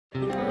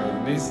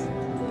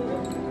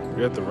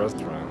We're at the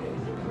restaurant.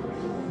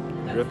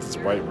 We're at this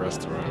white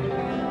restaurant.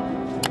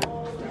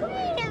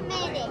 Wait a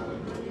minute.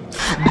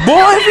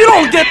 Boy, if you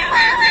don't get...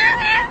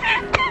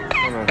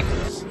 Hold on,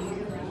 please.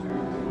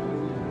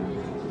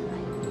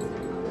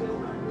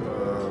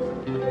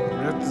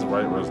 We're at this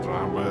white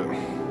restaurant, but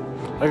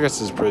I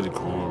guess it's pretty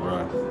cool,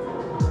 bro.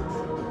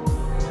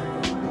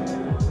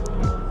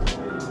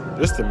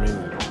 Just the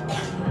menu.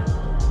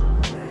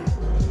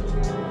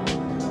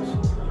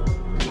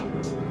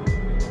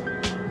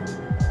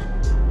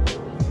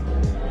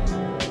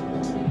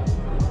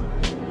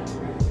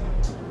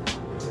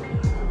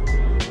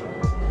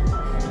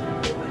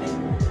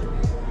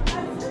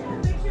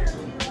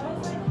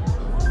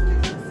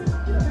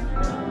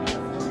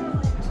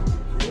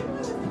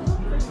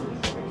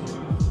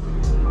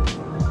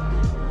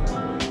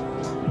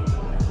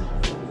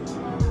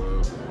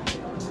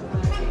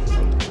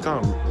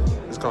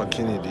 It's called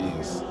Kenny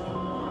D's.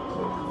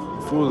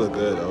 Food look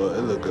good though.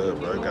 It look good,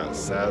 bro. It got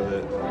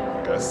salad,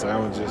 got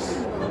sandwiches,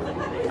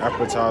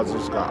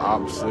 appetizers,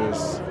 got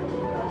oysters.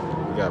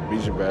 We got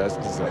beach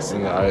baskets, got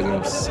single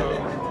items. So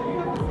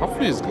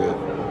hopefully it's good.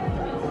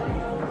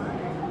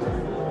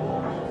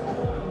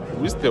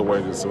 We still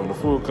waiting, so when the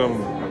food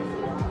come,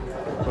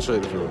 I'll show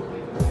you the food.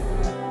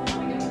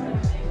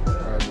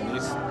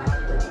 Denise,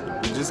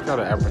 we just got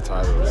an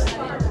appetizer.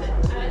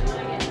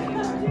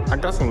 I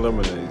got some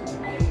lemonade.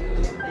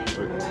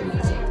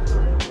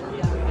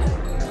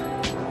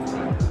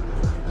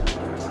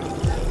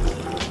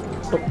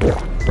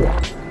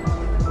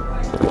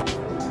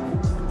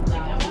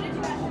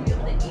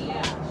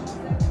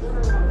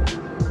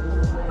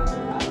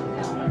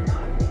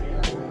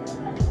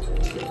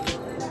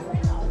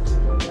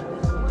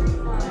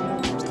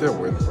 I'm still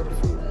waiting for the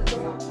food.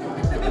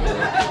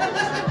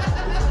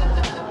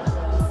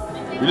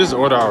 We just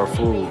ordered our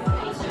food.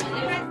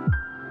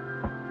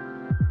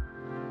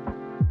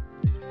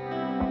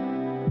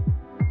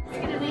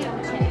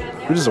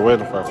 We just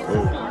waiting for our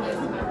food.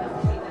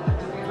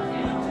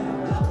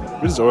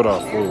 We just ordered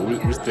our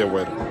food. We still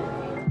waiting.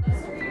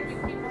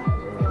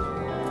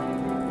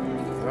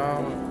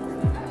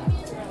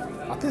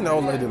 I think the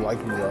old lady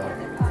liked me, y'all.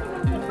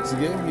 She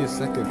gave me a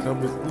second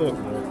cup. Look,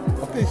 bro.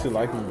 I think she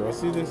liked me, bro.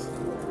 See this?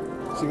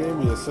 She gave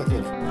me a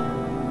second.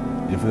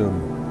 You feel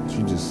me?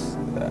 She just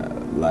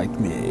liked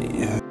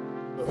me.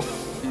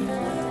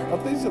 I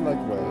think she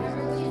liked me.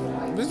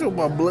 This is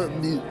my blood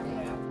meat.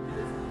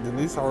 Then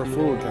this how our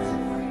food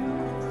came.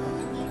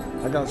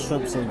 I got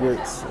shrimps and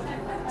grits.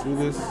 See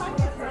this?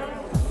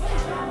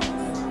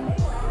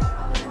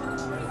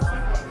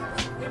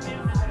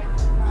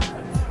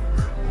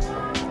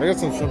 I got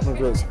some shrimp and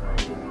grits.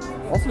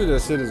 Hopefully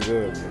that shit is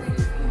good, man.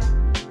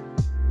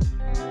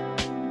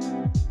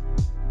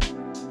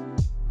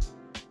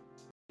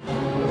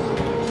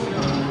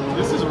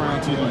 This is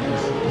around $2.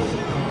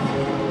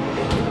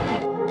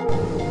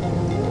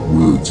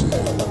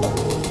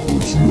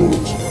 It's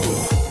yours.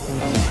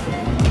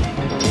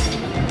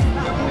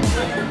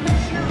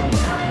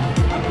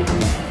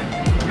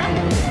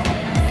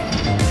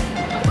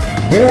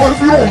 Boy, if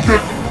you don't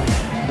get...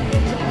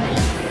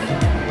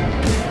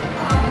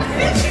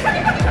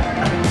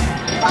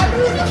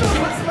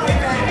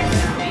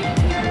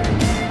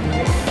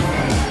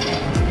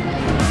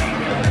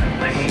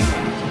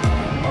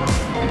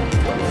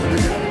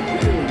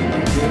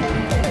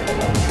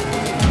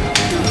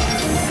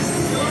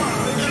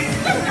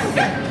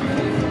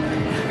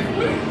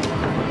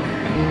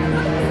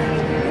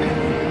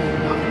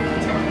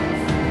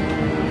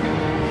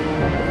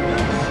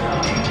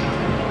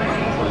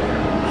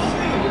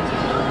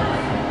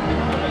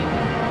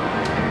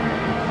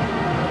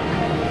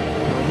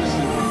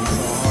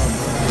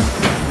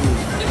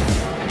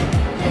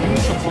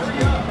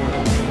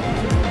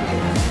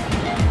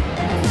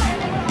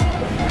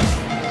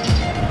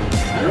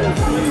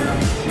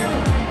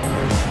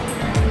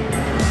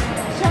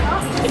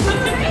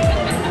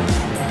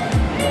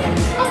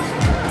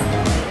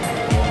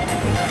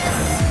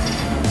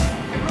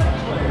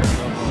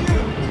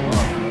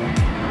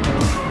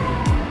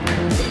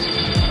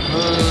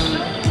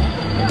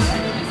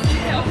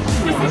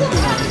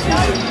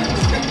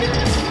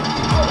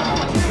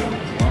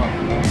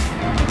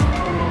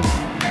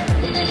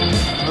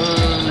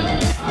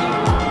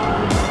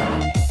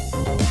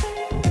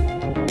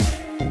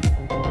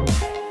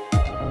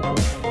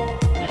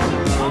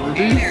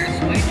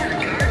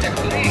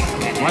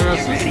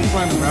 She's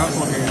playing the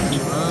basketball game.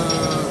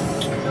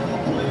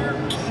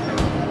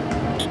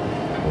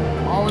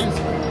 Always,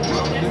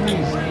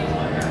 Denise.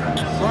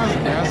 So has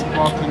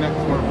basketball connect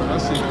for it, but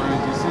that shit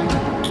crazy. You see?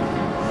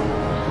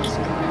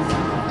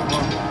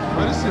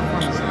 But this shit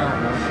fun as hell,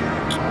 bro.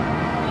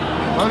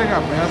 Oh, they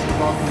got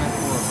basketball connect for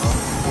it, bro.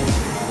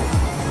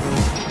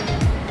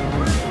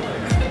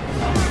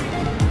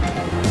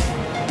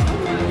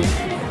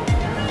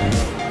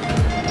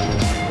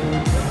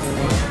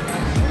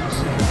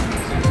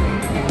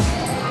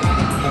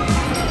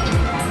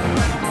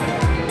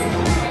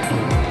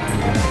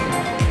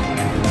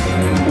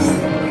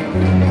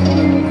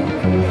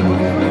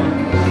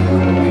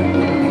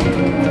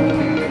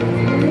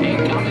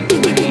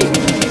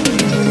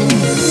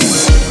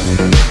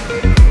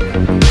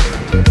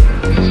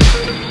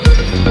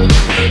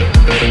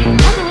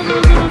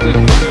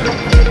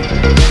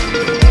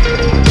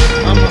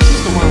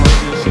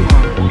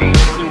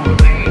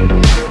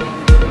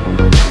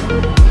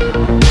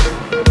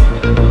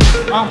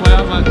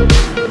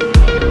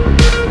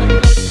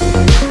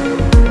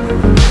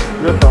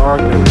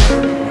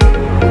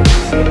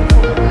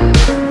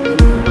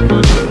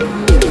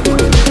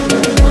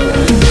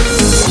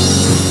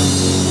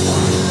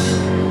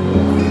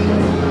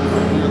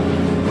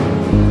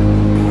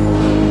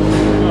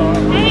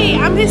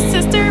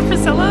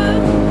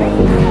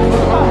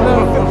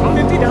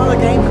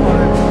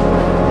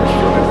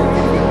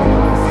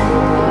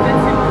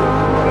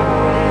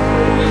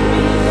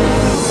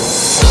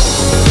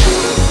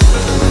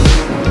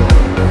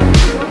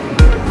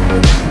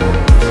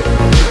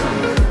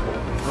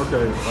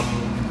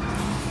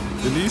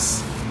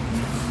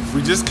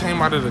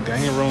 out of the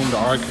game room, the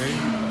arcade.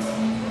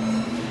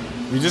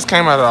 We just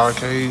came out of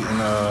the arcade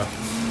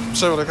and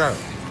show you what I got.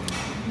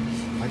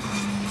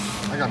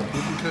 I got a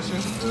poopy cushion.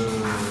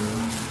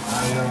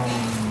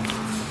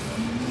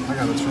 I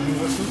got a train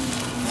whistle.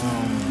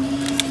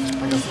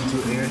 I got some 2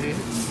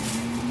 airheads.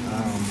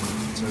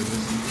 So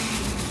just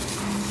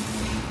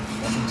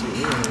got some 2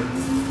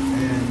 airheads,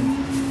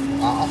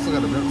 and I also got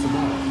a belt to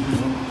ball, you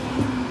know,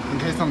 in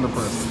case I'm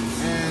depressed.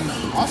 And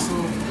also,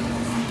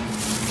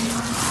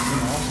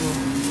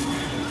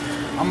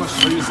 I'm gonna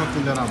show you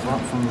something that I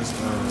bought from this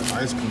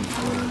ice cream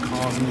store that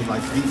cost me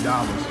like $8.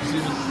 You see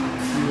this?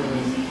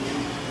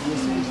 You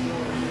see this?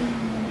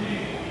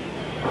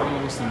 I don't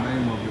know what's the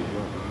name of it,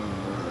 but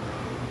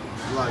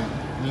like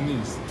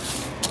Denise.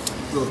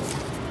 Look,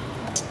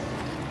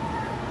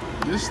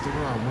 this store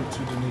I went to,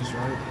 Denise,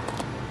 right?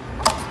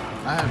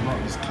 I had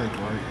bought this cake,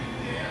 right?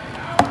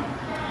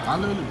 I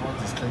literally bought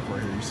this cake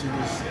right here. You see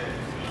this?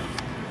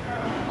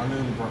 I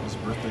literally brought this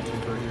birthday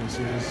cake right here. You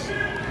see this?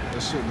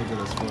 That shit look good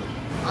as fuck.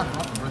 I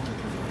brought the birthday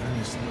cake right here. That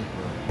ain't slick,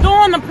 bro.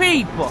 Doing the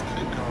people. This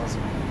cake cost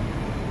me.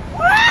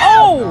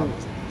 Oh!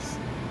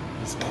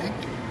 This cake?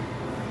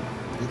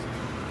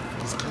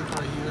 This cake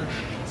right here.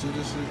 See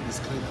this shit? This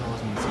cake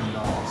cost me $10.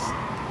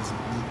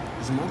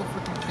 This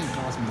motherfucking cake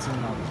cost me $10.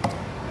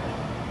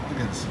 Look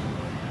at this shit.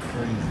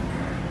 Crazy.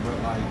 But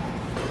like,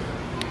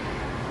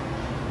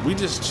 we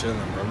just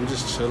chilling, bro. We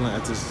just chilling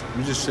at this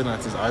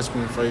ice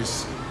cream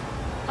place.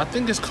 I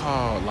think it's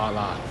called La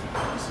La. I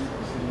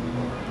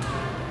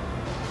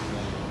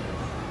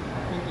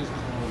think it's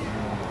called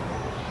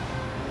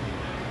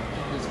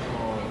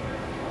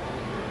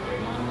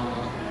La La.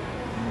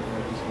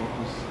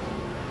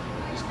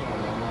 It's called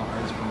La La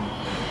Ice Cream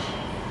Place.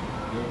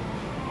 Yep.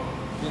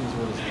 I think that's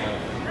what it's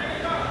called.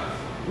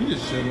 We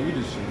just chilling.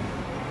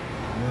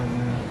 Yeah,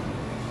 man.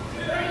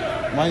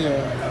 My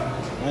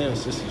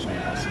sister's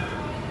trying to see.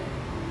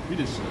 We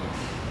just chilling.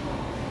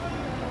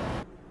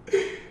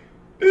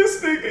 This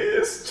nigga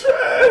is